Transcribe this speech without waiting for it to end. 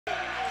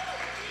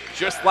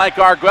just like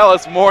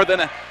Arguelles, more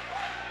than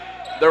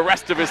the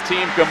rest of his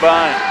team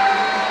combined.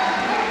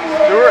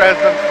 Stewart has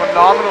been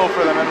phenomenal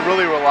for them and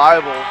really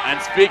reliable.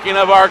 And speaking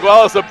of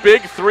Arguelles, a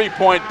big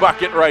three-point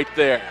bucket right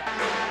there.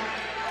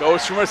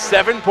 Goes from a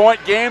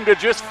 7-point game to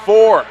just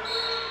 4.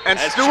 And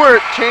Stewart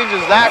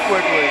changes that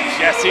quickly.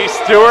 Jesse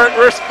Stewart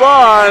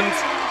responds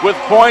with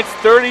points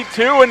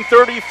 32 and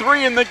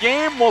 33 in the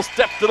game. Will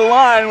step to the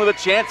line with a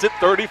chance at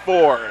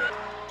 34.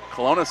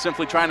 Kelowna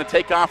simply trying to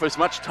take off as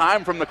much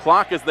time from the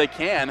clock as they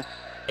can.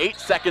 8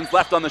 seconds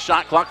left on the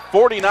shot clock,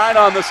 49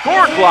 on the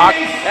score clock,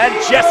 and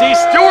Jesse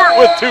Stewart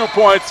with 2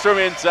 points from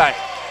inside.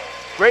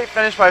 Great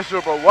finish by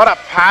Stewart, but what a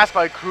pass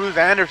by Cruz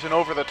Anderson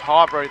over the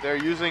top right there,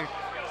 using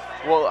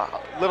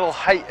a little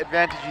height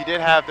advantage he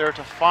did have there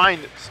to find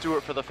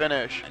Stewart for the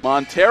finish.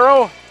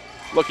 Montero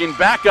looking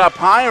back up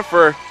high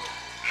for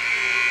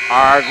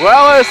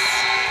Arguelles,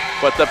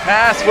 but the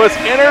pass was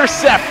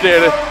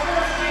intercepted,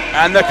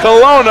 and the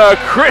Kelowna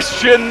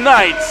Christian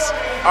Knights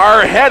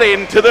are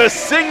heading to the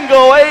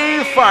Single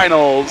A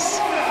Finals.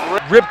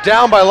 Ripped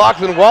down by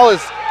Lachlan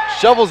Wallace,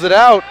 shovels it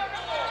out,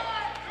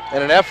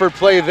 and an effort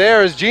play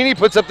there as Genie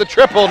puts up the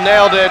triple,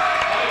 nailed it.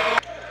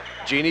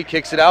 Genie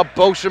kicks it out,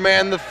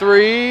 Beauchemin the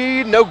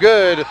 3, no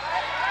good.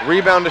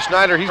 Rebound to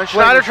Schneider,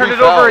 Schneider turned it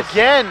over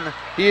again.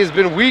 He has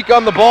been weak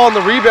on the ball on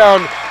the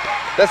rebound.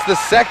 That's the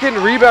second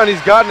rebound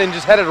he's gotten and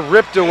just had it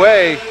ripped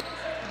away.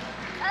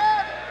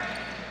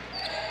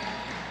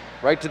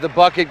 Right to the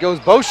bucket goes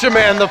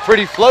Beauchemin, the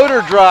pretty floater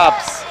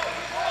drops.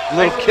 A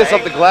little kiss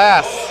up the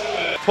glass.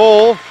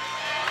 Pull,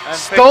 and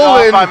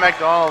stolen by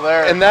McDonald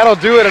there. And that'll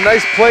do it. A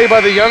nice play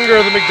by the younger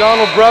of the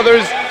McDonald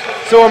brothers.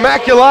 So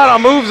Immaculata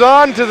moves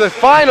on to the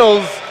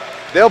finals.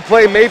 They'll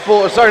play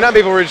not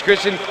Maple Ridge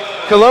Christian,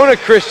 Kelowna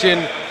Christian.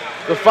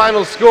 The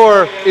final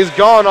score is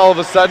gone all of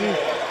a sudden.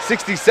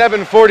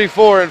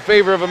 67-44 in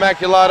favor of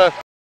Immaculata.